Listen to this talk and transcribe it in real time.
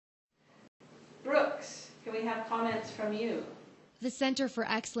Can we have comments from you? The Center for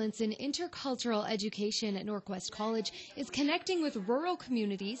Excellence in Intercultural Education at NorQuest College is connecting with rural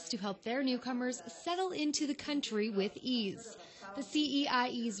communities to help their newcomers settle into the country with ease. The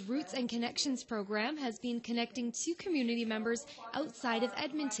CEIE's Roots and Connections program has been connecting to community members outside of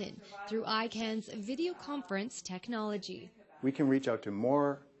Edmonton through ICANN's video conference technology. We can reach out to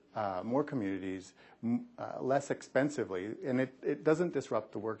more communities less expensively, and it doesn't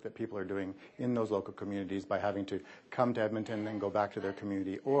disrupt the work that people are doing in those local communities by having to come to Edmonton and go back to their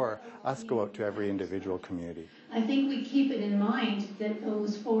community, or us go out to every individual community. I think we keep it in mind that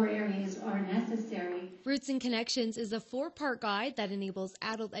those 4 areas are necessary. Roots and Connections is a 4-part guide that enables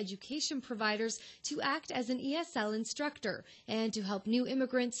adult education providers to act as an ESL instructor and to help new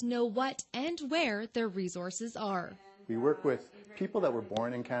immigrants know what and where their resources are. We work with people that were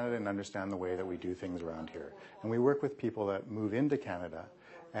born in Canada and understand the way that we do things around here. And we work with people that move into Canada,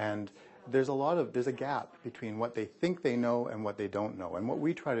 and there's a gap between what they think they know and what they don't know. And what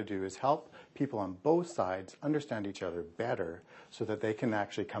we try to do is help people on both sides understand each other better so that they can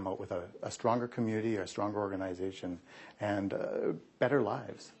actually come out with a stronger community, a stronger organization, and better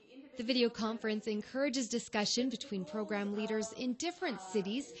lives. The video conference encourages discussion between program leaders in different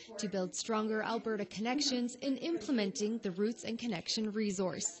cities to build stronger Alberta connections in implementing the Roots and Connection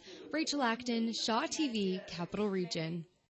resource. Rachel Acton, Shaw TV, Capital Region.